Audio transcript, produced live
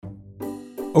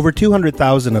Over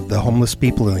 200,000 of the homeless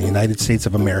people in the United States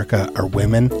of America are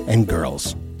women and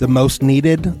girls. The most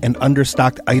needed and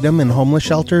understocked item in homeless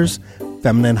shelters,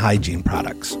 feminine hygiene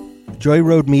products. Joy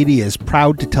Road Media is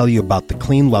proud to tell you about the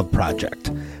Clean Love Project.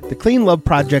 The Clean Love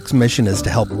Project's mission is to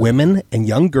help women and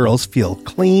young girls feel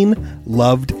clean,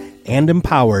 loved, and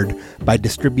empowered by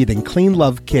distributing Clean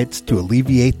Love kits to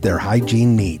alleviate their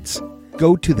hygiene needs.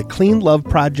 Go to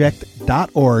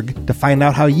thecleanloveproject.org to find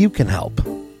out how you can help.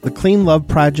 The Clean Love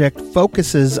Project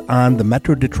focuses on the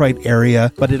Metro Detroit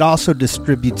area, but it also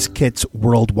distributes kits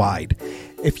worldwide.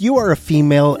 If you are a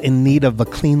female in need of a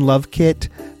Clean Love kit,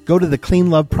 go to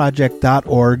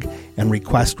thecleanloveproject.org and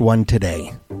request one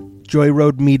today. Joy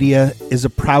Road Media is a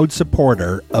proud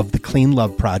supporter of the Clean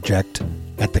Love Project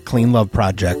at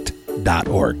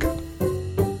thecleanloveproject.org.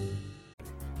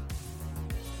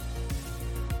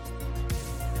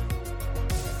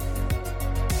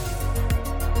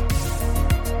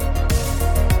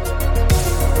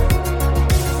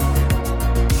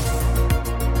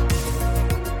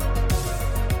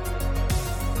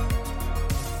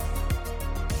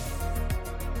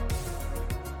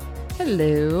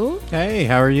 Hello. Hey,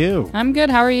 how are you? I'm good.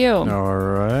 How are you? All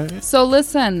right. So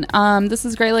listen, this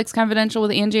is Great Lakes Confidential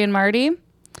with Angie and Marty.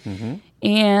 Mm-hmm.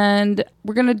 And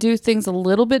we're going to do things a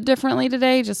little bit differently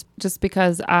today just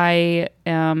because I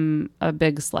am a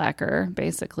big slacker,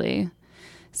 basically.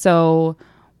 So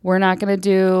we're not going to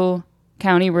do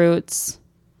county roots.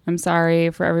 I'm sorry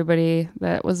for everybody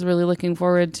that was really looking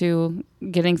forward to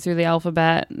getting through the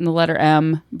alphabet and the letter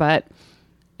M, but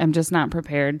I'm just not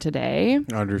prepared today.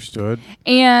 Understood.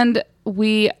 And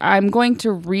I'm going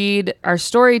to read our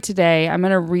story today. I'm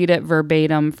going to read it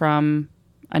verbatim from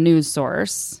a news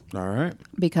source. All right.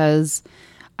 Because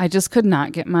I just could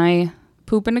not get my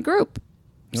poop in a group.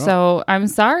 Oh. So I'm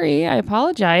sorry. I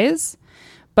apologize.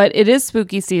 But it is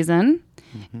spooky season.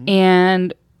 Mm-hmm.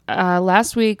 And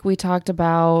last week we talked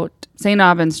about St.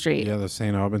 Aubin Street. Yeah, the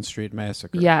St. Aubin Street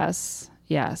Massacre. Yes.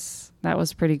 That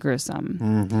was pretty gruesome.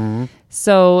 Mm-hmm.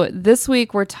 So this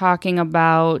week we're talking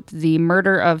about the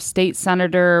murder of State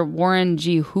Senator Warren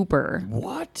G. Hooper.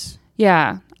 What?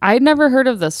 Yeah. I'd never heard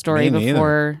of this story Me neither.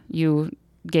 before you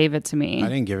gave it to me. I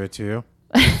didn't give it to you.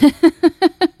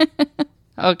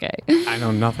 Okay. I know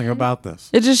nothing about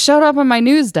this. It just showed up on my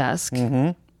news desk.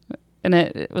 Mm-hmm. And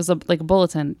it was like a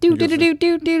bulletin.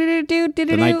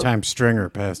 The nighttime stringer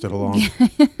passed it along.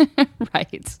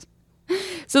 Right.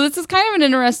 So this is kind of an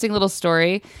interesting little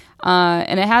story.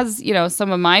 And it has,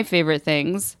 some of my favorite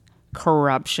things.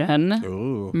 Corruption.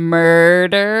 Ooh.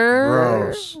 Murder.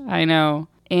 Gross. I know.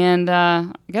 And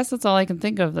I guess that's all I can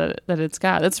think of that it's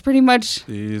got. That's pretty much...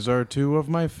 These are two of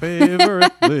my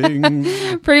favorite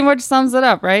things. Pretty much sums it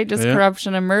up, right? Just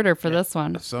corruption and murder for this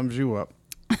one. That sums you up.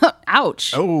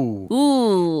 Ouch. Oh.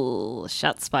 Ooh,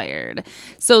 shots fired.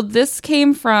 So this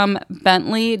came from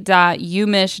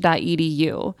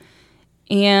bentley.umich.edu.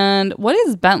 And what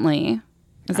is Bentley?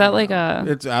 Is that like a...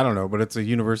 I don't know, but it's a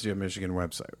University of Michigan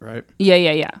website, right?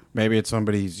 Yeah. Maybe it's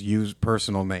somebody's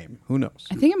personal name. Who knows?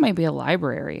 I think it might be a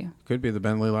library. Could be the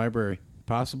Bentley Library.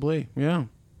 Possibly, yeah.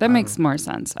 That makes more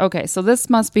sense. Okay, so this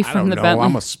must be from the Bentley.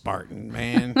 I'm a Spartan,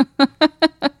 man.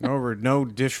 No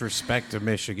disrespect to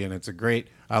Michigan.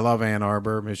 I love Ann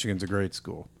Arbor. Michigan's a great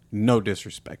school. No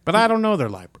disrespect. But I don't know their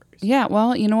libraries. Yeah,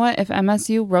 well, you know what? If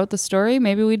MSU wrote the story,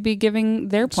 maybe we'd be giving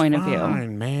their point of view.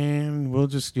 Fine, man. We'll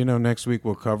just, next week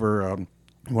we'll cover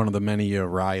one of the many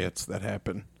riots that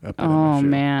happen up at MSU. Oh,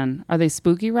 man. Are they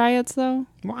spooky riots, though?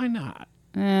 Why not?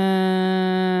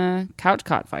 Couch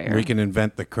caught fire. We can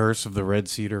invent the curse of the Red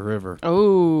Cedar River.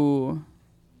 Oh,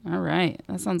 all right.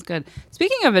 That sounds good.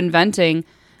 Speaking of inventing,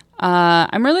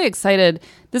 I'm really excited.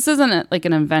 This isn't like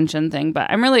an invention thing, but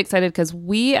I'm really excited because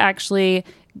we actually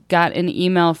got an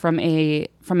email from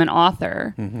an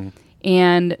author. Mm-hmm.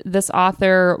 And this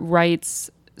author writes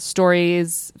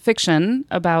stories, fiction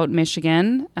about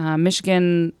Michigan,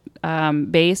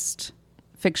 Michigan-based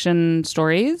fiction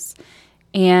stories.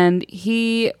 And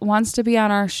he wants to be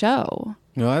on our show.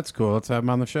 No, that's cool. Let's have him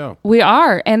on the show. We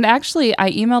are. And actually,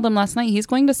 I emailed him last night. He's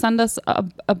going to send us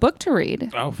a book to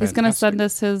read. Oh, fantastic. He's going to send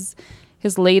us his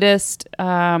latest,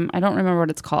 I don't remember what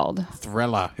it's called.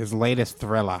 Thriller. His latest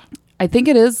thriller. I think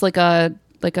it is like a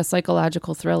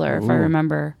psychological thriller, if I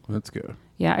remember. That's good.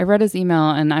 Yeah, I read his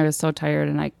email and I was so tired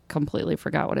and I completely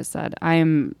forgot what it said.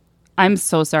 I'm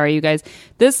so sorry, you guys.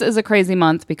 This is a crazy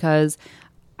month because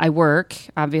I work,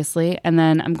 obviously, and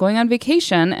then I'm going on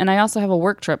vacation, and I also have a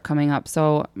work trip coming up,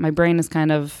 so my brain is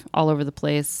kind of all over the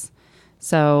place.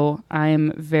 So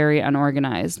I'm very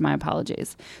unorganized. My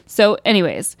apologies. So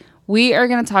anyways, we are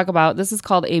going to talk about, this is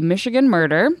called A Michigan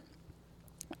Murder.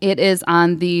 It is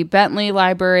on the Bentley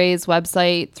Library's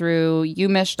website through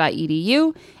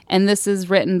umich.edu, and this is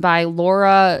written by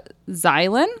Laura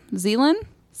Zeelan.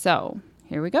 So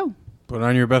here we go. Put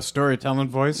on your best storytelling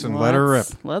voice and let her rip.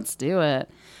 Let's do it.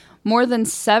 More than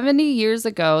 70 years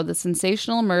ago, the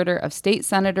sensational murder of State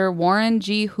Senator Warren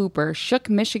G. Hooper shook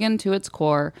Michigan to its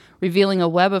core, revealing a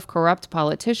web of corrupt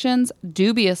politicians,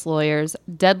 dubious lawyers,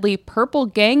 deadly purple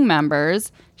gang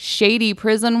members, shady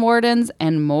prison wardens,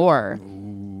 and more.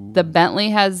 Ooh. The Bentley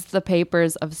has the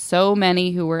papers of so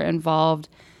many who were involved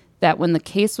that when the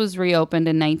case was reopened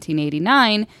in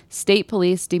 1989, state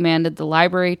police demanded the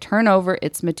library turn over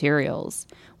its materials.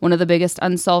 One of the biggest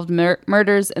unsolved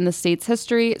murders in the state's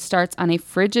history starts on a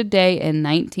frigid day in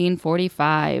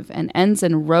 1945 and ends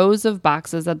in rows of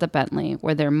boxes at the Bentley,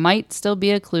 where there might still be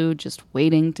a clue just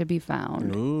waiting to be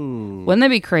found. Ooh. Wouldn't that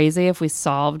be crazy if we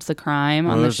solved the crime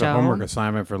on the show? There's a homework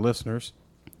assignment for listeners.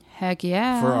 Heck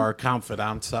yeah. For our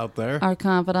confidants out there. Our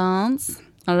confidants.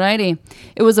 Alrighty.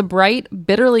 It was a bright,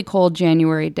 bitterly cold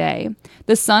January day.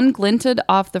 The sun glinted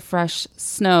off the fresh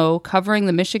snow covering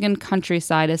the Michigan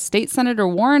countryside as State Senator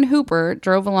Warren Hooper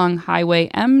drove along Highway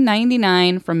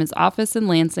M99 from his office in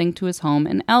Lansing to his home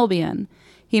in Albion.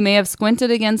 He may have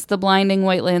squinted against the blinding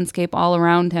white landscape all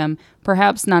around him,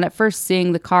 perhaps not at first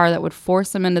seeing the car that would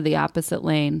force him into the opposite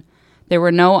lane. There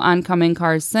were no oncoming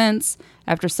cars since.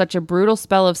 After such a brutal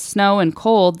spell of snow and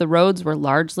cold, the roads were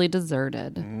largely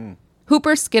deserted.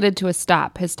 Hooper skidded to a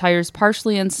stop, his tires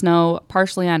partially in snow,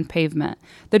 partially on pavement.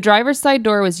 The driver's side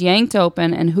door was yanked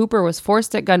open, and Hooper was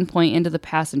forced at gunpoint into the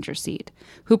passenger seat.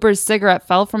 Hooper's cigarette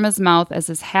fell from his mouth as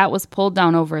his hat was pulled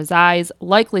down over his eyes,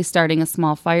 likely starting a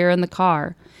small fire in the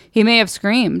car. He may have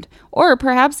screamed, or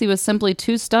perhaps he was simply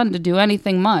too stunned to do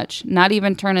anything much, not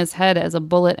even turn his head as a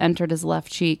bullet entered his left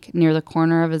cheek, near the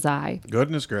corner of his eye.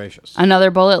 Goodness gracious.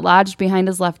 Another bullet lodged behind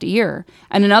his left ear,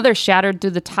 and another shattered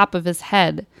through the top of his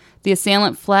head. The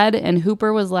assailant fled, and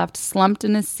Hooper was left slumped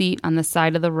in his seat on the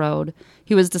side of the road.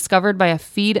 He was discovered by a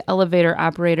feed elevator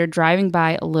operator driving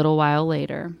by a little while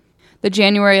later. The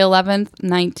January 11th,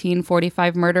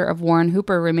 1945 murder of Warren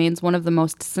Hooper remains one of the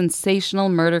most sensational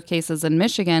murder cases in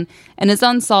Michigan and is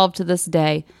unsolved to this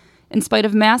day. In spite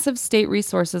of massive state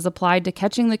resources applied to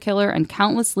catching the killer and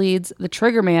countless leads, the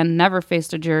triggerman never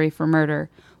faced a jury for murder.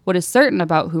 What is certain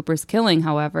about Hooper's killing,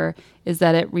 however, is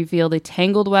that it revealed a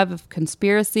tangled web of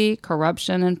conspiracy,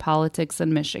 corruption, and politics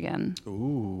in Michigan.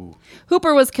 Ooh.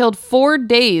 Hooper was killed 4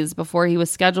 days before he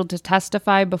was scheduled to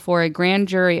testify before a grand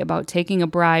jury about taking a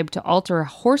bribe to alter a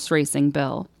horse racing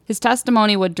bill. His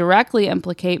testimony would directly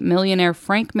implicate millionaire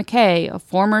Frank McKay, a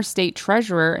former state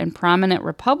treasurer and prominent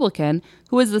Republican,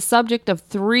 who was the subject of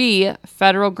 3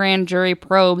 federal grand jury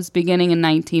probes beginning in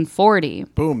 1940.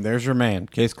 Boom, there's your man.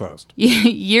 Case closed.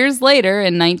 Years later,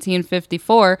 in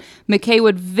 1954, McKay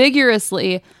would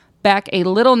vigorously back a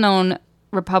little-known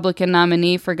Republican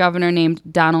nominee for governor named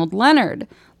Donald Leonard.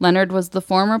 Leonard was the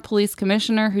former police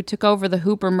commissioner who took over the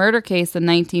Hooper murder case in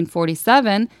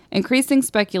 1947, increasing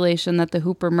speculation that the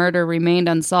Hooper murder remained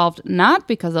unsolved not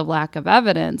because of lack of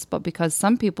evidence, but because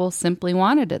some people simply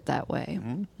wanted it that way.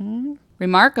 Mm-hmm.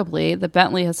 Remarkably, the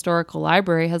Bentley Historical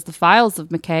Library has the files of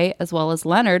McKay as well as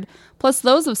Leonard, plus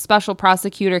those of Special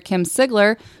Prosecutor Kim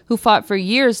Sigler, who fought for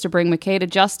years to bring McKay to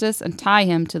justice and tie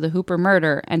him to the Hooper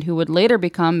murder, and who would later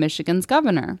become Michigan's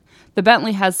governor. The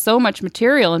Bentley has so much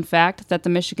material, in fact, that the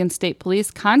Michigan State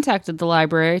Police contacted the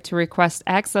library to request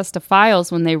access to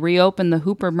files when they reopened the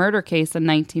Hooper murder case in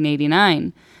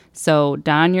 1989. So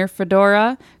don your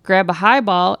fedora, grab a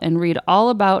highball, and read all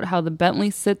about how the Bentley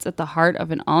sits at the heart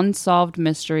of an unsolved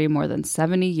mystery more than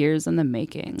 70 years in the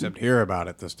making. Except hear about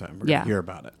it this time. We're going to hear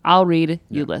about it. I'll read,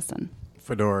 you listen.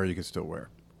 Fedora you can still wear.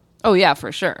 Oh, yeah,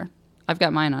 for sure. I've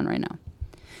got mine on right now.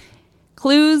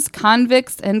 Clues,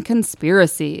 convicts, and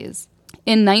conspiracies.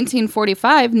 In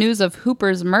 1945, news of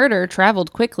Hooper's murder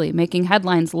traveled quickly, making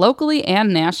headlines locally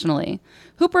and nationally.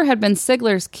 Hooper had been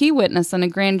Sigler's key witness in a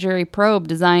grand jury probe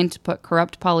designed to put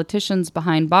corrupt politicians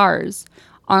behind bars.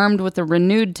 Armed with a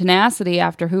renewed tenacity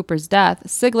after Hooper's death,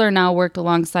 Sigler now worked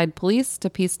alongside police to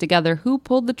piece together who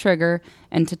pulled the trigger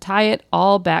and to tie it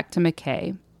all back to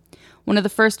McKay. One of the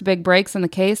first big breaks in the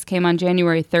case came on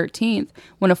January 13th,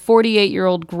 when a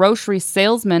 48-year-old grocery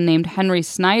salesman named Henry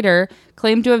Snyder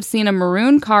claimed to have seen a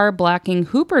maroon car blocking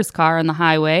Hooper's car on the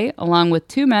highway, along with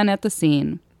 2 men at the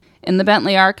scene. In the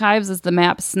Bentley archives is the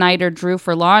map Snyder drew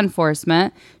for law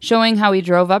enforcement, showing how he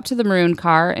drove up to the maroon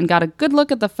car and got a good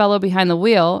look at the fellow behind the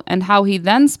wheel, and how he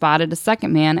then spotted a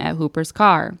second man at Hooper's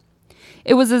car.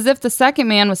 It was as if the second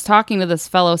man was talking to this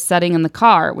fellow sitting in the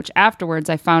car, which afterwards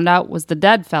I found out was the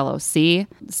dead fellow, see?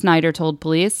 Snyder told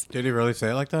police. Did he really say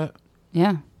it like that?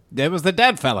 Yeah. That was the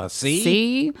dead fella. See?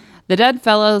 See? The dead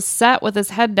fellow sat with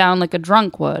his head down like a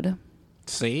drunk would.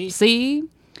 See? See?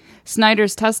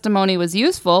 Snyder's testimony was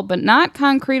useful, but not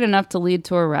concrete enough to lead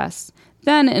to arrests.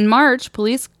 Then, in March,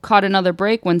 police caught another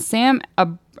break when Sam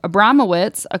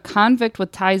Abramowitz, a convict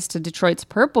with ties to Detroit's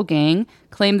Purple Gang,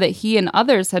 claimed that he and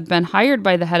others had been hired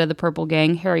by the head of the Purple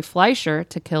Gang, Harry Fleischer,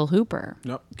 to kill Hooper.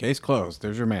 Nope. Case closed.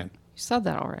 There's your man. You said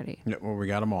that already. Yeah, well, we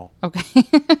got them all. Okay.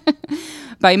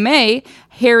 By May,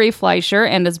 Harry Fleischer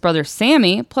and his brother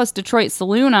Sammy, plus Detroit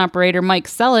saloon operator Mike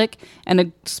Selleck and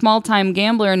a small-time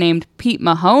gambler named Pete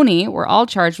Mahoney, were all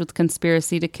charged with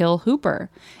conspiracy to kill Hooper.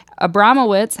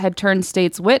 Abramowitz had turned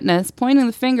state's witness, pointing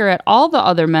the finger at all the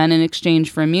other men in exchange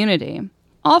for immunity.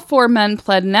 All 4 men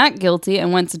pled not guilty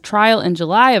and went to trial in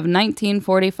July of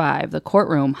 1945, the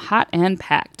courtroom hot and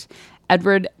packed.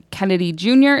 Edward Kennedy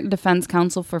Jr., defense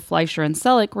counsel for Fleischer and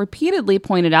Selleck, repeatedly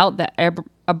pointed out that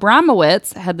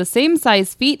Abramowitz had the same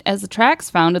size feet as the tracks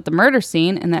found at the murder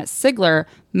scene and that Sigler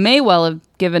may well have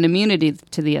given immunity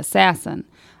to the assassin.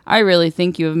 I really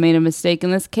think you have made a mistake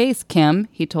in this case, Kim,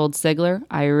 he told Sigler.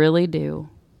 I really do.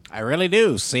 I really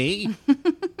do, see?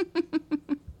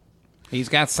 He's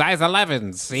got size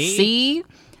 11, see? See?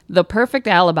 The perfect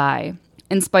alibi.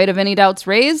 In spite of any doubts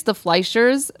raised, the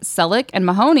Fleischers, Selleck, and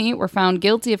Mahoney were found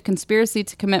guilty of conspiracy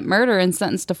to commit murder and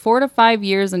sentenced to 4 to 5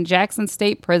 years in Jackson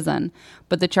State Prison.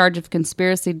 But the charge of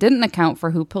conspiracy didn't account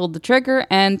for who pulled the trigger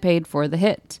and paid for the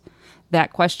hit.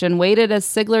 That question waited as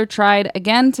Sigler tried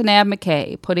again to nab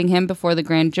McKay, putting him before the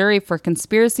grand jury for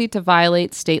conspiracy to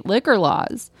violate state liquor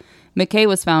laws. McKay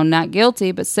was found not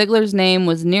guilty, but Sigler's name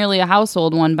was nearly a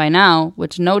household one by now,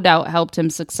 which no doubt helped him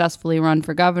successfully run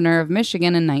for governor of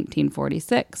Michigan in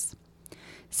 1946.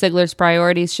 Sigler's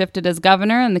priorities shifted as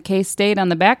governor, and the case stayed on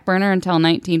the back burner until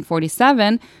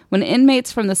 1947, when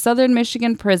inmates from the Southern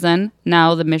Michigan Prison,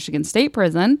 now the Michigan State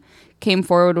Prison, came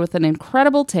forward with an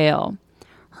incredible tale.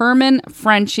 Herman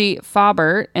Frenchie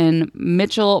Faubert and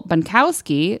Mitchell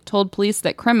Bunkowski told police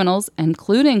that criminals,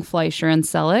 including Fleischer and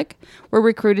Selleck, were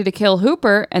recruited to kill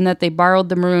Hooper and that they borrowed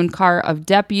the maroon car of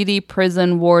Deputy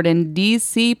Prison Warden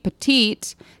D.C.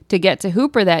 Petite to get to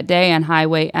Hooper that day on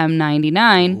Highway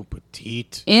M99,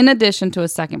 Petite. in addition to a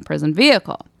second prison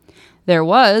vehicle. There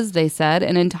was, they said,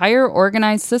 an entire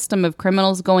organized system of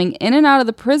criminals going in and out of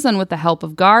the prison with the help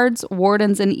of guards,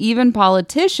 wardens, and even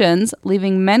politicians,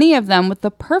 leaving many of them with the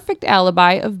perfect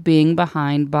alibi of being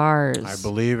behind bars. I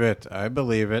believe it. I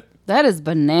believe it. That is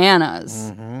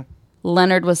bananas. Mm-hmm.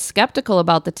 Leonard was skeptical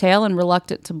about the tale and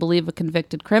reluctant to believe a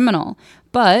convicted criminal.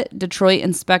 But Detroit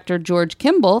Inspector George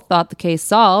Kimball thought the case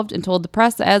solved and told the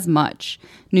press as much.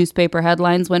 Newspaper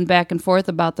headlines went back and forth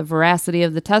about the veracity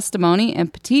of the testimony,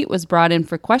 and Petite was brought in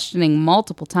for questioning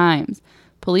multiple times.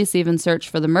 Police even searched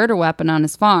for the murder weapon on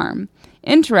his farm.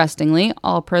 Interestingly,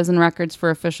 all prison records for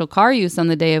official car use on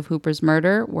the day of Hooper's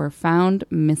murder were found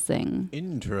missing.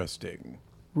 Interesting.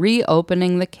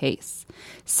 Reopening the case.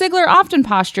 Sigler often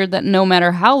postured that no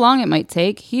matter how long it might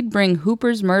take, he'd bring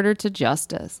Hooper's murder to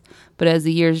justice. But as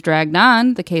the years dragged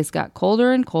on, the case got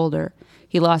colder and colder.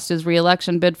 He lost his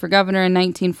re-election bid for governor in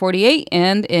 1948,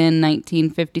 and in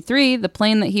 1953, the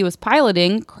plane that he was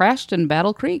piloting crashed in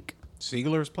Battle Creek.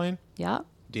 Siegler's plane? Yeah.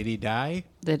 Did he die?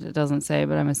 It doesn't say,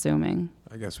 but I'm assuming.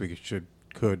 I guess we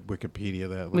could Wikipedia that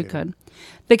later. We could.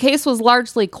 The case was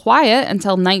largely quiet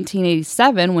until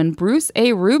 1987 when Bruce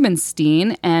A.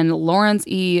 Rubenstein and Lawrence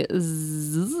E.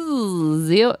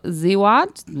 Ziewacz,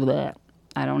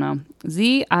 I don't know,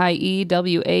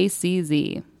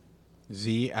 Ziewacz.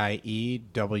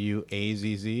 Ziewazz?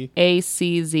 A-C-Z.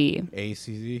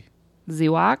 A-C-Z?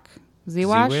 Ziewacz?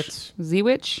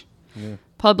 Yeah.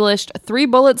 Published 3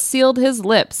 Bullets Sealed His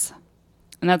Lips.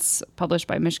 And that's published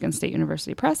by Michigan State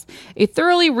University Press, a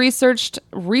thoroughly researched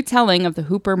retelling of the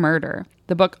Hooper murder.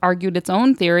 The book argued its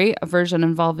own theory, a version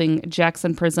involving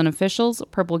Jackson prison officials,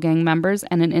 Purple Gang members,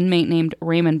 and an inmate named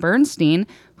Raymond Bernstein,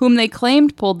 whom they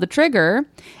claimed pulled the trigger,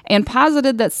 and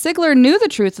posited that Sigler knew the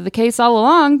truth of the case all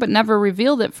along, but never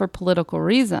revealed it for political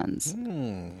reasons.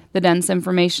 The dense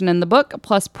information in the book,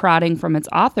 plus prodding from its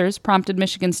authors, prompted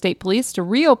Michigan State Police to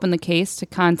reopen the case to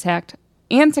contact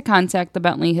the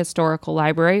Bentley Historical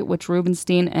Library, which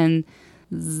Rubenstein and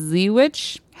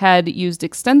Ziewacz had used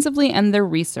extensively in their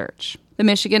research. The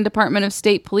Michigan Department of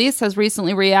State Police has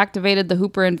recently reactivated the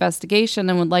Hooper investigation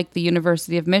and would like the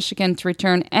University of Michigan to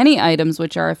return any items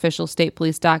which are official state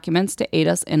police documents to aid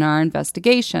us in our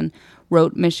investigation,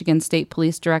 wrote Michigan State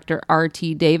Police Director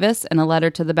R.T. Davis in a letter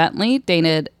to the Bentley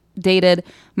dated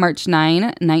March 9,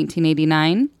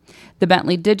 1989. The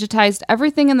Bentley digitized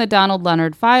everything in the Donald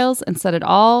Leonard files and sent it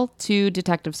all to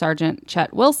Detective Sergeant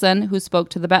Chet Wilson, who spoke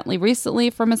to the Bentley recently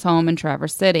from his home in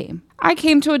Traverse City. I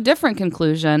came to a different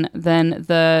conclusion than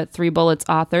the Three Bullets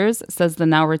authors, says the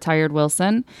now retired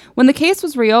Wilson. When the case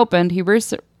was reopened, he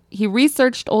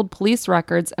researched old police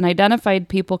records and identified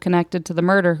people connected to the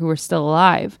murder who were still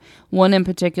alive. One in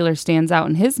particular stands out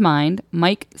in his mind,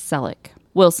 Mike Selleck.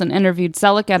 Wilson interviewed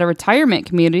Selleck at a retirement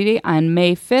community on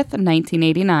May 5th,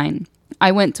 1989.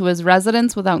 I went to his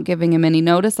residence without giving him any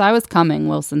notice I was coming,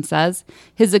 Wilson says.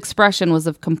 His expression was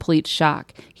of complete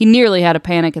shock. He nearly had a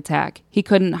panic attack. He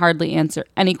couldn't hardly answer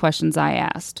any questions I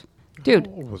asked. Dude,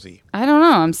 How old was he? I don't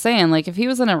know. I'm saying, like, if he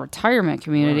was in a retirement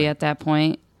community at that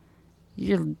point,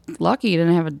 you're lucky you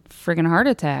didn't have a friggin' heart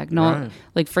attack. No, Right.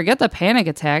 like, forget the panic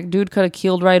attack. Dude could have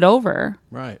keeled right over.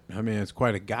 Right. I mean, it's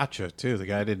quite a gotcha, too. The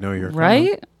guy didn't know you were coming.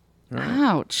 Right?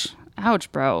 Ouch.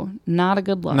 Ouch, bro. Not a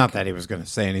good look. Not that he was going to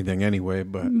say anything anyway,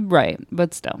 but Right,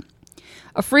 but still.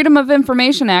 A Freedom of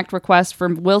Information Act request for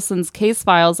Wilson's case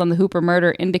files on the Hooper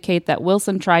murder indicate that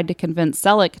Wilson tried to convince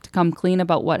Selleck to come clean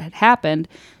about what had happened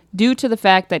due to the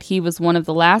fact that he was one of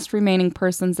the last remaining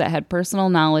persons that had personal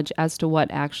knowledge as to what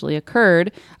actually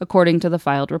occurred, according to the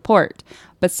filed report.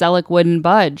 But Selleck wouldn't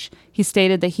budge. He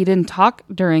stated that he didn't talk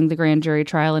during the grand jury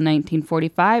trial in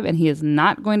 1945, and he is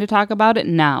not going to talk about it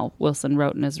now, Wilson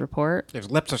wrote in his report. his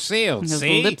lips are sealed, His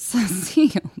see? lips are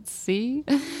sealed, see?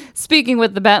 Speaking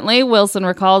with the Bentley, Wilson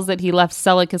recalls that he left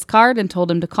Selleck his card and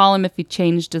told him to call him if he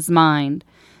changed his mind.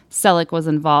 Selleck was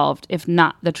involved, if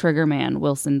not the trigger man,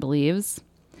 Wilson believes.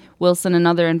 Wilson and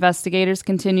other investigators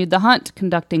continued the hunt,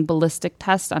 conducting ballistic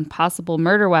tests on possible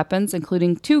murder weapons,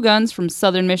 including 2 guns from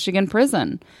Southern Michigan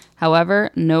prison. However,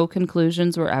 no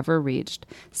conclusions were ever reached.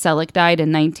 Selleck died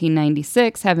in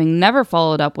 1996, having never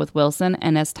followed up with Wilson,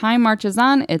 and as time marches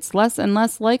on, it's less and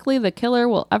less likely the killer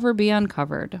will ever be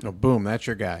uncovered. Oh, boom, that's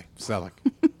your guy, Selleck.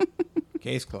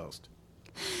 Case closed.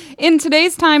 In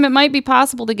today's time, it might be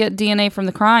possible to get DNA from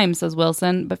the crime, says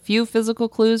Wilson, but few physical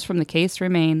clues from the case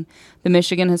remain. The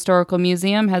Michigan Historical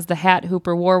Museum has the hat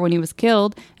Hooper wore when he was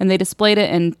killed, and they displayed it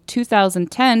in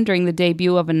 2010 during the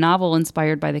debut of a novel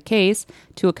inspired by the case,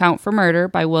 To Account for Murder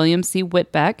by William C.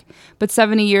 Whitbeck. But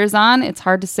 70 years on, it's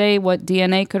hard to say what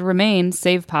DNA could remain,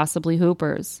 save possibly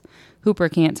Hooper's. Hooper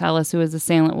can't tell us who his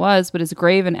assailant was, but his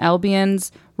grave in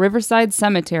Albion's Riverside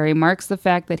Cemetery marks the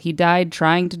fact that he died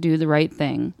trying to do the right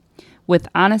thing. With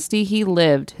honesty he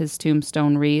lived, his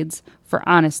tombstone reads. For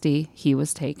honesty he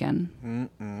was taken.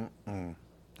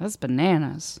 That's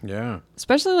bananas. Yeah.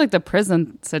 Especially like the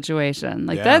prison situation.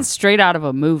 Like Yeah. that's straight out of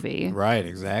a movie. Right,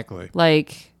 exactly.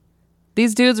 Like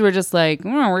these dudes were just like,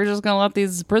 oh, we're just going to let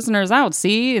these prisoners out,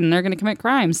 see? And they're going to commit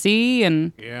crime, see?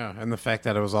 And Yeah, and the fact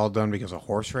that it was all done because of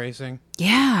horse racing.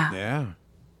 yeah. Yeah.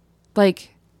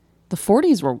 Like the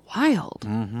 40s were wild.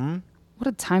 Mm-hmm. What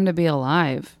a time to be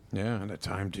alive. Yeah, and a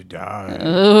time to die.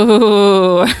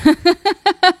 Oh.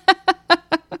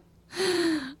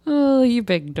 Oh, you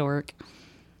big dork.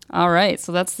 All right,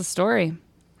 so that's the story.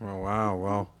 Oh, wow.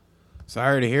 Well,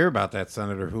 sorry to hear about that,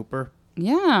 Senator Hooper.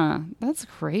 Yeah, that's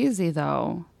crazy,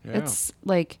 though. Yeah. It's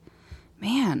like,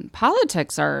 man,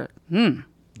 politics are,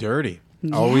 Dirty.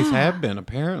 Always Yeah. have been,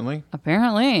 apparently.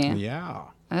 apparently. Yeah.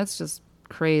 That's just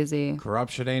crazy.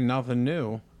 Corruption ain't nothing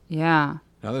new. Yeah.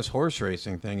 Now, this horse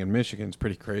racing thing in Michigan's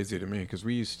pretty crazy to me because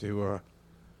we used to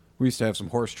have some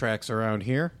horse tracks around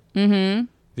here. Mm-hmm.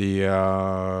 The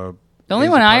only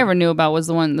Hazel one I Park- ever knew about was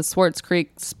the one, the Swartz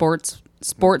Creek Sports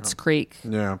Creek.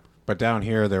 Yeah, but down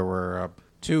here there were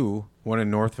 2. One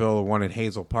in Northville, one in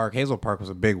Hazel Park. Hazel Park was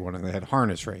a big one, and they had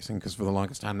harness racing because for the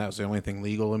longest time that was the only thing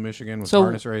legal in Michigan was So-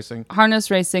 harness racing. Harness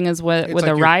racing is with It's a like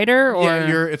you're- rider, or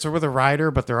yeah, it's with a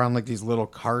rider, but they're on like these little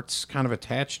carts, kind of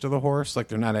attached to the horse, like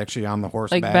they're not actually on the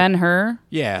horse. like back. Ben-Hur?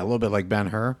 Yeah, a little bit like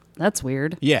Ben-Hur. That's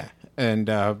weird. Yeah, and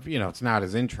it's not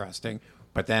as interesting.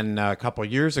 But then a couple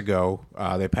of years ago,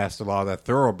 they passed a law that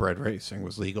thoroughbred racing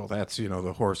was legal. That's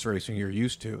the horse racing you're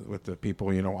used to with the people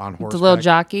on horseback. The little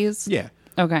jockeys? Yeah,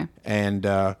 Okay. and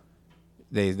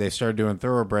they started doing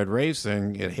thoroughbred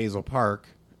racing at Hazel Park,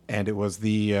 and it was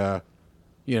this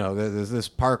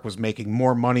park was making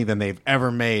more money than they've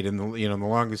ever made in the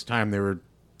longest time. They were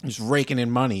just raking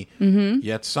in money. Mm-hmm.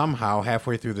 Yet somehow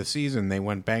halfway through the season they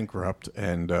went bankrupt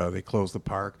and they closed the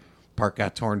park. Park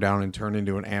got torn down and turned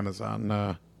into an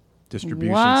Amazon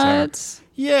distribution center. What?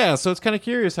 Yeah, so it's kind of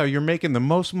curious how you're making the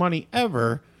most money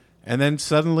ever, and then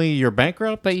suddenly you're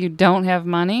bankrupt. But you don't have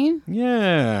money?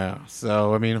 Yeah.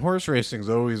 So I mean, horse racing's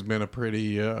always been a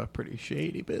pretty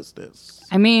shady business.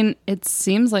 I mean, it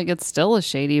seems like it's still a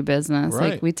shady business.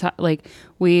 Right. Like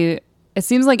we it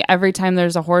seems like every time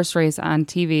there's a horse race on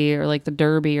TV or like the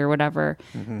Derby or whatever,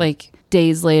 like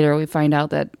days later we find out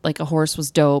that like a horse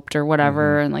was doped or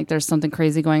whatever, and like there's something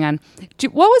crazy going on.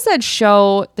 What was that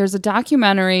show? There's a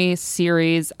documentary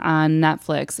series on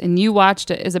Netflix, and you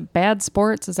watched it. Is it Bad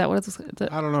Sports? Is that what it's?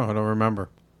 I don't know. I don't remember.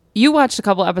 You watched a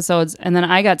couple episodes, and then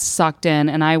I got sucked in,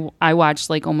 and I watched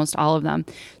like almost all of them.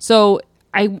 So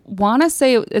I want to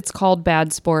say it's called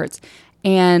Bad Sports,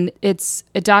 and it's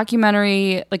a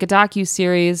documentary, like a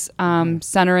docu-series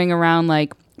centering around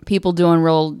like people doing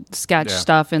real sketch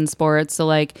stuff in sports, so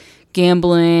like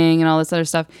gambling and all this other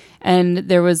stuff. And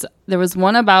there was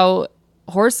one about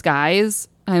horse guys.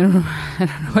 I don't know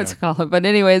what to call it, but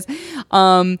anyways,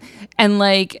 and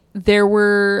like there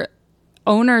were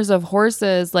owners of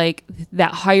horses like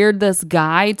that hired this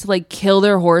guy to like kill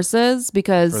their horses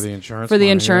because for the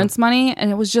insurance money,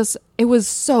 and it was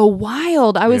so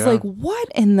wild. I was like, what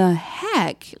in the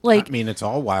heck? Like, I mean, it's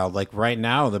all wild. Like right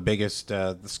now, the biggest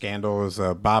the scandal is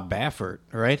Bob Baffert,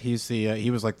 right? He's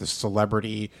he was like the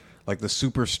celebrity, like the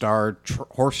superstar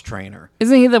horse trainer.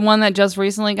 Isn't he the one that just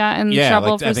recently got in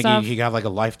trouble for I think stuff? he got like a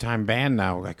lifetime ban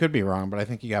now. I could be wrong, but I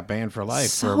think he got banned for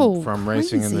life from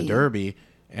racing in the Derby.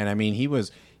 And I mean, he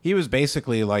was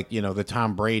basically like, the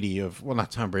Tom Brady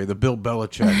not Tom Brady, the Bill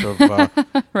Belichick of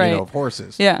right. Of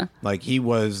horses. Yeah, like he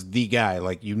was the guy.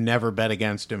 Like you never bet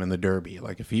against him in the Derby.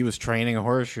 Like if he was training a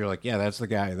horse, you're like, yeah, that's the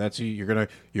guy. That's who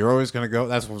you're always gonna go.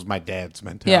 That was my dad's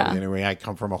mentality. Yeah. Anyway, I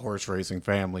come from a horse racing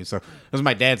family, so that was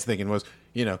my dad's thinking was,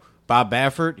 Bob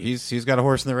Baffert, he's got a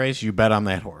horse in the race. You bet on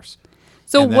that horse.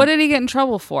 So what did he get in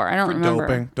trouble for? I don't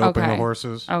remember. Doping the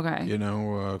horses.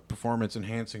 Okay. Performance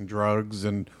enhancing drugs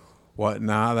and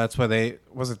whatnot. That's why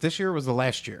was it this year or was it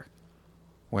last year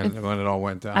when it all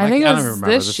went down? I think I it don't was remember.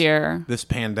 this year. This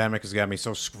pandemic has got me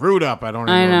so screwed up. I don't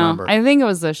even I know. remember. I think it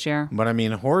was this year. But I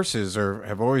mean, horses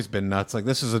have always been nuts. Like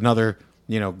this is another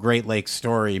Great Lakes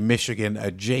story, Michigan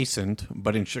adjacent,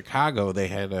 but in Chicago they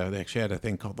actually had a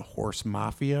thing called the horse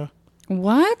mafia.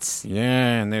 What?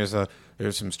 Yeah, and there's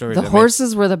some stories. The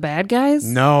horses were the bad guys?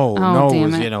 No,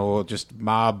 damn it was just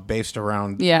mob based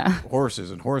around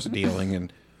horses and horse dealing.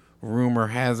 And rumor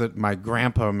has it my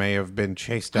grandpa may have been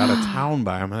chased out of town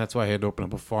by him, and that's why he had to open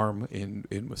up a farm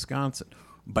in Wisconsin.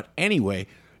 But anyway,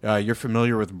 you're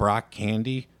familiar with Brock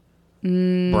Candy?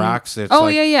 Brock's. It's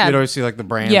yeah. You'd always see like the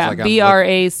brands. Yeah, like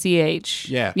BRACH.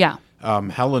 Yeah.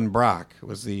 Helen Brock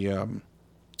was the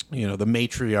the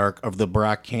matriarch of the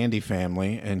Brock Candy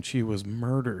family, and she was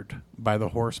murdered by the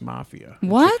horse mafia in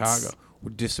Chicago.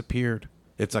 Disappeared.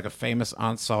 It's like a famous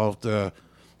unsolved,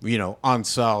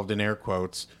 unsolved in air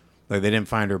quotes. Like they didn't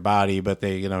find her body, but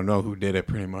they, know who did it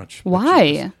pretty much.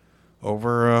 Why?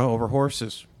 Over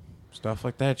horses, stuff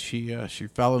like that. She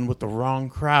fell in with the wrong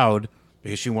crowd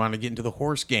because she wanted to get into the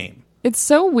horse game. It's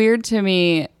so weird to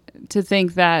me to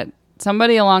think that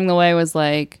somebody along the way was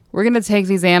like, we're going to take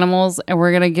these animals and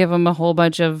we're going to give them a whole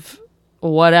bunch of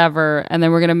whatever, and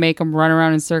then we're going to make them run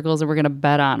around in circles and we're going to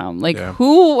bet on them. Like,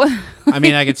 who? I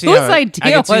mean, I could see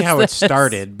how it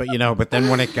started, but then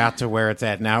when it got to where it's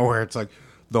at now, where it's like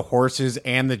the horses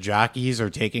and the jockeys are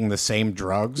taking the same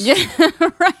drugs. Yeah,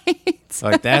 right.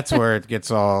 Like that's where it gets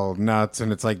all nuts,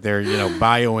 and it's like they're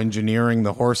bioengineering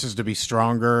the horses to be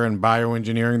stronger and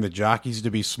bioengineering the jockeys to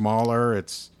be smaller.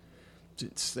 It's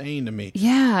insane to me.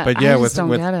 Yeah, but yeah, I just don't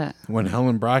get it. When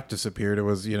Helen Brock disappeared, it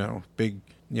was big.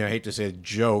 I hate to say a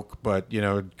joke, but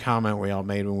comment we all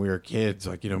made when we were kids,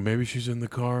 like maybe she's in the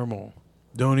caramel.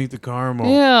 Don't eat the caramel.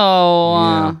 Ew.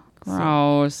 Yeah.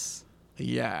 Gross.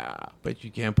 Yeah, but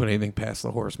you can't put anything past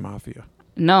the horse mafia.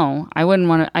 No, I wouldn't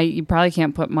want to. You probably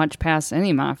can't put much past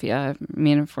any mafia. I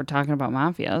mean, if we're talking about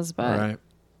mafias, but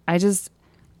right.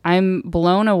 I'm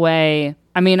blown away.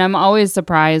 I mean, I'm always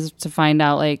surprised to find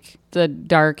out like the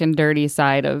dark and dirty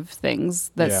side of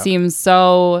things that seems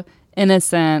so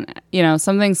innocent,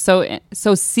 something so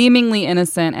seemingly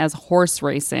innocent as horse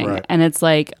racing. Right. And it's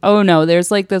like, oh no,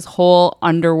 there's like this whole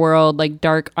underworld, like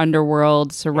dark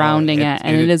underworld surrounding it.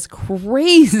 And it is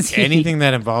crazy. Anything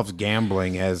that involves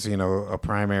gambling has, a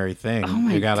primary thing. Oh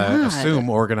my you got to God. assume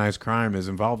organized crime is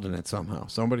involved in it somehow.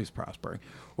 Somebody's prospering.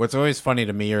 What's always funny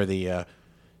to me are the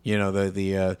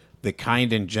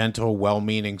kind and gentle,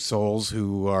 well-meaning souls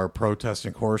who are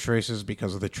protesting horse races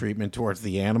because of the treatment towards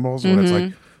the animals. When it's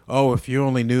like, oh, if you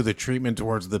only knew the treatment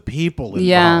towards the people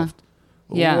involved.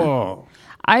 Yeah. Whoa.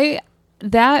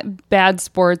 That Bad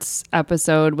Sports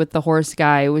episode with the horse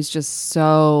guy was just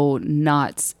so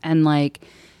nuts. And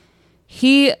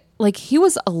he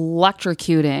was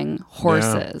electrocuting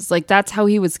horses. Yeah. Like that's how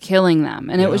he was killing them.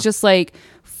 And it was just like,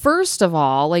 first of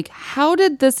all, like how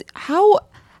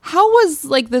how was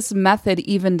like this method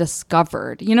even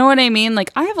discovered? You know what I mean?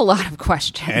 Like, I have a lot of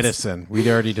questions. Edison. We'd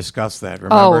already discussed that.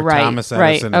 Remember? right, Thomas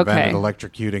Edison right, okay. invented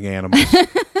electrocuting animals.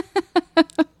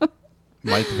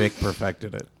 Mike Vick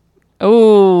perfected it.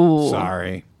 Oh,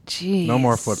 Sorry. jeez. No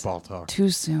more football talk. Too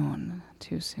soon.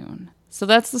 So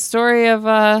that's the story of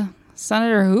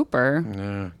Senator Hooper.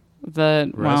 Yeah.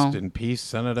 Rest in peace,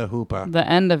 Senator Hooper. the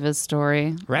end of his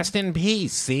story, Rest in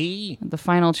peace, see? the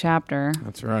final chapter.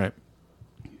 That's right.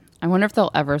 I wonder if they'll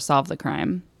ever solve the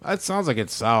crime. It sounds like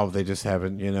it's solved. They just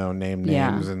haven't, named Yeah.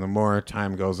 names. And the more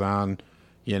time goes on,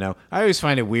 I always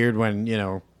find it weird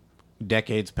when,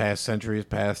 decades pass, centuries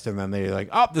passed, and then they're like,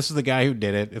 oh, this is the guy who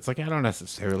did it. It's like, I don't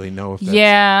necessarily know if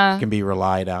that can be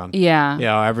relied on. Yeah.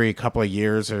 Every couple of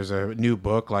years there's a new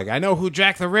book. Like, I know who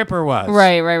Jack the Ripper was.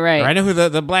 Right. Or I know who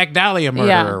the Black Dahlia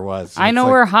murderer was. I know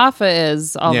where Hoffa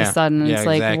is all of a sudden. It's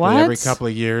like, exactly. what? Every couple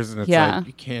of years, and it's like,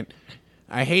 you can't.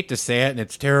 I hate to say it, and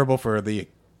it's terrible for the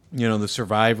the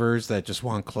survivors that just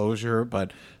want closure,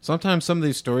 but sometimes some of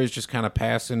these stories just kind of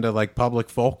pass into like public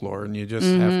folklore, and you just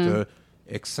have to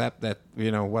accept that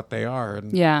what they are,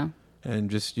 and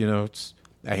just it's,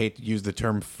 I hate to use the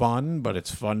term fun, but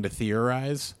it's fun to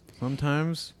theorize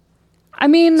sometimes. I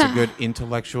mean, it's a good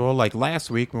intellectual, like last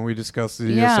week when we discussed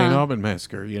the St. Albans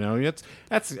massacre.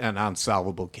 That's an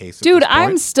unsolvable case. Dude,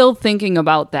 I'm still thinking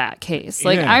about that case.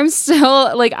 Like, I'm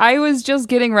still like, I was just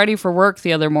getting ready for work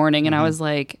the other morning, and I was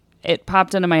like, it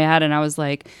popped into my head, and I was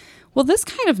like, well, this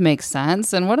kind of makes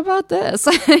sense. And what about this?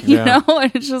 you know,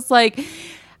 and it's just like.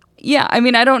 Yeah, I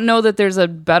mean, I don't know that there's a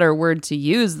better word to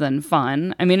use than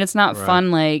fun. I mean, it's not fun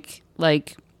like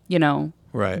jet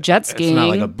skiing. It's not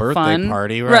like a birthday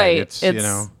party, right? It's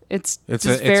it's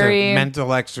a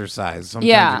mental exercise. Sometimes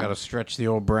you got to stretch the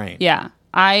old brain. Yeah,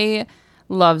 I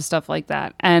love stuff like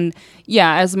that. And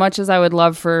as much as I would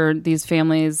love for these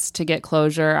families to get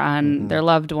closure on their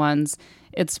loved ones,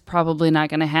 it's probably not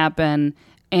going to happen.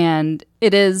 And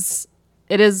it is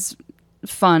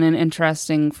fun and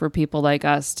interesting for people like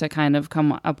us to kind of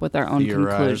come up with our own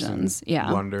conclusions.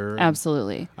 Wonder.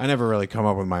 Absolutely. I never really come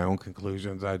up with my own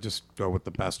conclusions. I just go with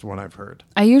the best one I've heard.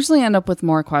 I usually end up with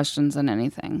more questions than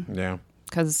anything. Yeah.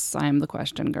 Because I'm the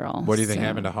question girl. What do you think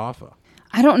happened to Hoffa?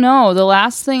 I don't know. The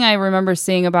last thing I remember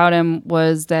seeing about him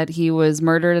was that he was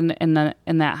murdered in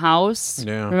that house.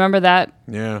 Yeah. Remember that?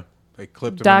 Yeah. They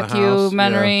clipped him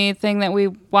documentary thing that we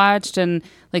watched, and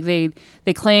like they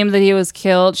claimed that he was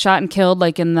shot and killed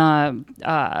like in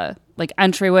the like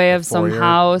entryway of some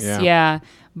house. Yeah.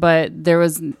 But there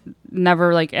was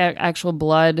never like actual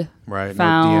blood found,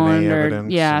 no DNA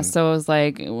evidence. So it was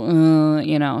like,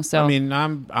 So I mean,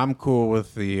 I'm cool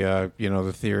with the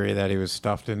the theory that he was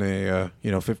stuffed in a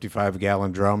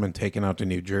 55-gallon drum and taken out to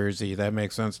New Jersey. That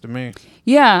makes sense to me.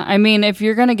 Yeah, I mean, if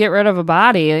you're gonna get rid of a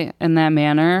body in that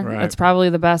manner, that's probably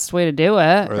the best way to do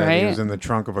it. Or that he was in the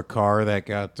trunk of a car that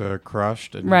got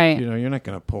crushed. And, you're not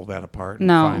gonna pull that apart and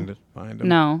find him.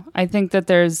 No, I think that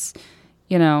there's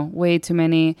way too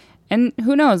many. And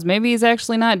who knows? Maybe he's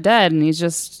actually not dead, and he's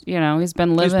just, he's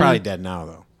been living. He's probably dead now,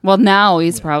 though. Well, now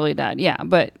he's probably dead. Yeah,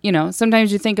 but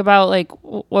sometimes you think about like,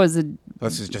 what was it?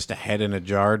 This is just a head in a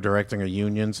jar directing a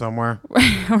union somewhere.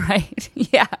 Right.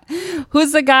 Yeah.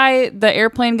 Who's the guy? The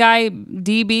airplane guy,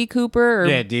 DB Cooper?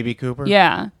 DB Cooper.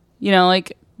 Yeah.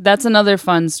 Like that's another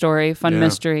fun story,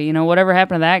 mystery. Whatever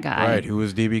happened to that guy? Right. Who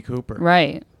was DB Cooper?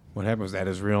 Right. What happened? Was that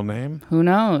his real name? Who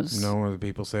knows? No one of the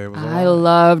people say it was. I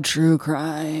love true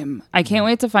crime. I can't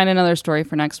wait to find another story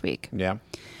for next week. Yeah.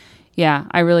 Yeah,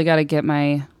 I really got to get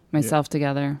myself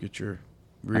together. Get your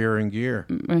rear in gear.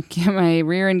 Get my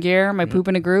rear in gear, my poop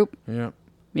in a group. Yeah.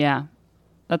 Yeah.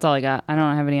 That's all I got. I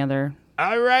don't have any other.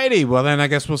 Alrighty. Well, then I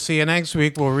guess we'll see you next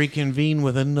week. We'll reconvene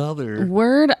with another.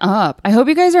 Word up. I hope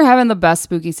you guys are having the best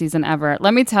spooky season ever.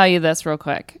 Let me tell you this real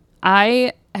quick.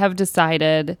 I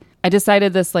decided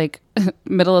this like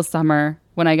middle of summer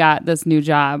when I got this new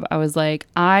job. I was like,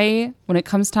 when it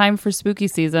comes time for spooky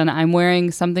season, I'm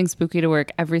wearing something spooky to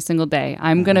work every single day.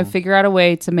 I'm going to figure out a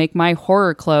way to make my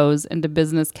horror clothes into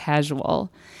business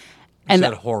casual. And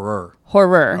said horror.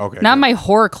 Okay. Not my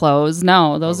horror clothes.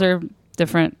 No, those are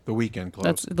different. The weekend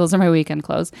clothes. Those are my weekend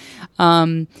clothes.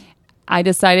 I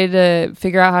decided to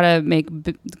figure out how to make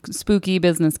spooky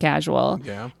business casual.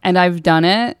 Yeah. And I've done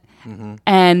it. Mm-hmm.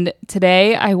 And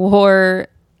today I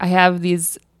have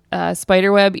these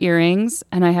spiderweb earrings,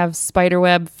 and I have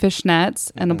spiderweb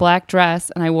fishnets and a black dress,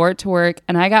 and I wore it to work,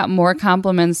 and I got more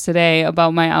compliments today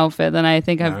about my outfit than I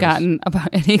think I've gotten about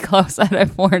any clothes that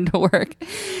I've worn to work.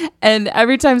 And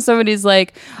every time somebody's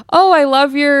like, oh, I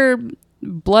love your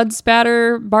blood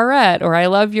spatter barrette, or I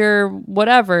love your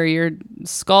whatever, your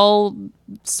skull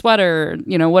sweater,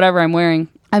 whatever I'm wearing,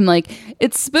 I'm like,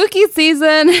 it's spooky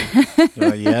season.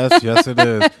 Yes, it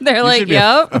is. They're You like, should be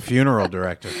yep. a funeral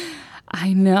director.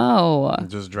 I know.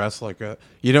 Just dress like a.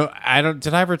 You know, I don't.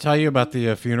 Did I ever tell you about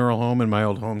the funeral home in my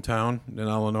old hometown in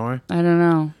Illinois? I don't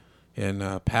know. In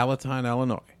Palatine,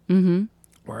 Illinois,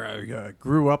 where I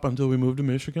grew up until we moved to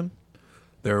Michigan.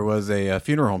 There was a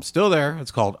funeral home still there.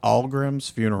 It's called Allgrim's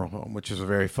Funeral Home, which is a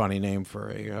very funny name for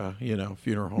a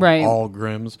funeral home. Right.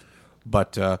 Allgrim's,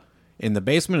 but in the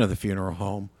basement of the funeral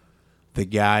home, the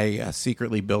guy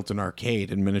secretly built an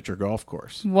arcade and miniature golf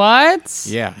course. What?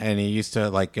 Yeah, and he used to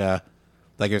like it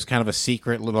was kind of a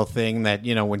secret little thing that,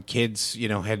 when kids,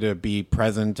 had to be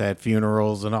present at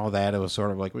funerals and all that, it was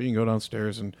sort of like, well, you can go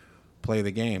downstairs and play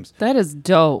the games. That is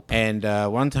dope. And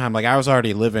one time, I was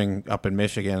already living up in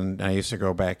Michigan, and I used to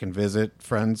go back and visit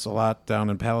friends a lot down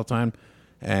in Palatine.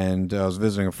 And I was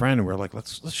visiting a friend, and we were like,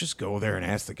 let's just go there and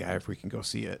ask the guy if we can go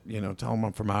see it. Tell him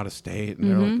I'm from out of state.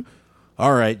 And they're like,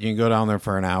 all right, you can go down there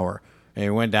for an hour. And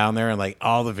we went down there, and like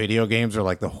all the video games are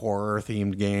like the horror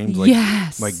themed games, like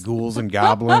Yes. like ghouls and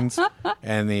goblins,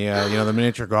 and the the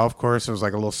miniature golf course was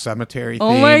like a little cemetery theme.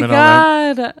 Oh my and all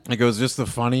that. God. Like, it was just the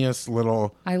funniest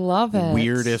little, I love it.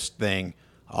 weirdest thing.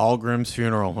 Allgrim's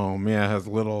Funeral Home, has a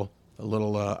little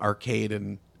arcade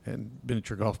and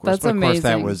miniature golf course. That's but of course,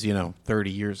 that amazing. was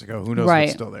 30 years ago. Who knows Right. if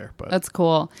it's still there? But That's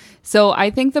cool. So I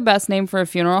think the best name for a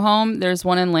funeral home, there's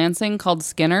one in Lansing called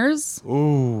Skinner's.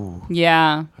 ooh,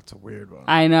 Yeah, that's a weird one.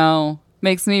 I know.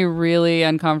 Makes me really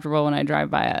uncomfortable when I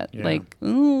drive by it. Yeah. Like,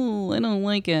 ooh, I don't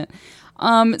like it.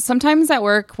 Sometimes at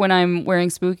work when I'm wearing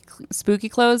spooky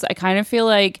clothes, I kind of feel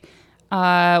like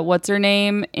what's her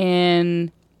name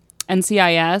in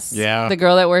NCIS? Yeah. The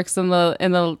girl that works in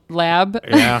the lab.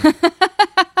 Yeah,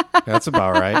 that's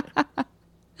about right.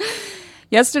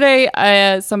 Yesterday,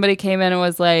 somebody came in and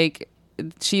was like,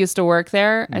 she used to work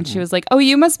there, and she was like, "Oh,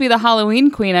 you must be the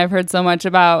Halloween queen I've heard so much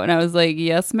about." And I was like,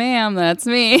 "Yes, ma'am, that's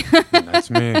me." That's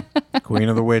me, Queen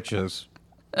of the Witches.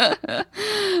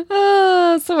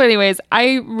 So anyways,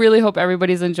 I really hope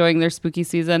everybody's enjoying their spooky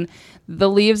season. The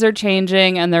leaves are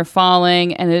changing and they're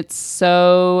falling, and it's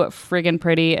so friggin'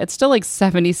 pretty. It's still like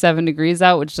 77 degrees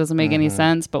out, which doesn't make any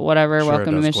sense, but whatever. Sure,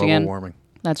 Welcome it to does. Global Michigan. warming.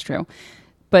 That's true.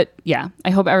 But yeah, I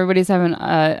hope everybody's having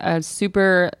a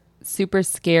super, super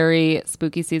scary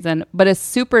spooky season, but a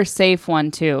super safe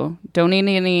one too. Don't eat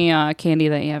any candy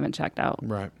that you haven't checked out.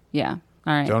 Right. Yeah.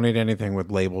 All right. Don't eat anything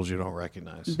with labels you don't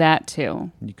recognize. That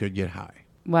too. You could get high.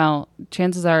 Well,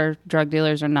 chances are drug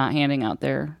dealers are not handing out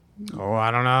their... Oh,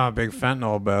 I don't know. Big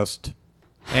fentanyl bust.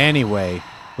 Anyway,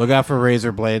 look out for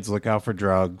razor blades. Look out for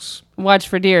drugs. Watch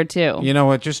for deer too. You know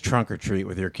what? Just trunk or treat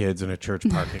with your kids in a church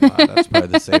parking lot. That's probably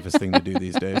the safest thing to do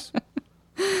these days.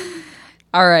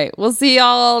 All right. We'll see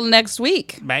y'all next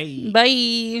week. Bye.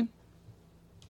 Bye.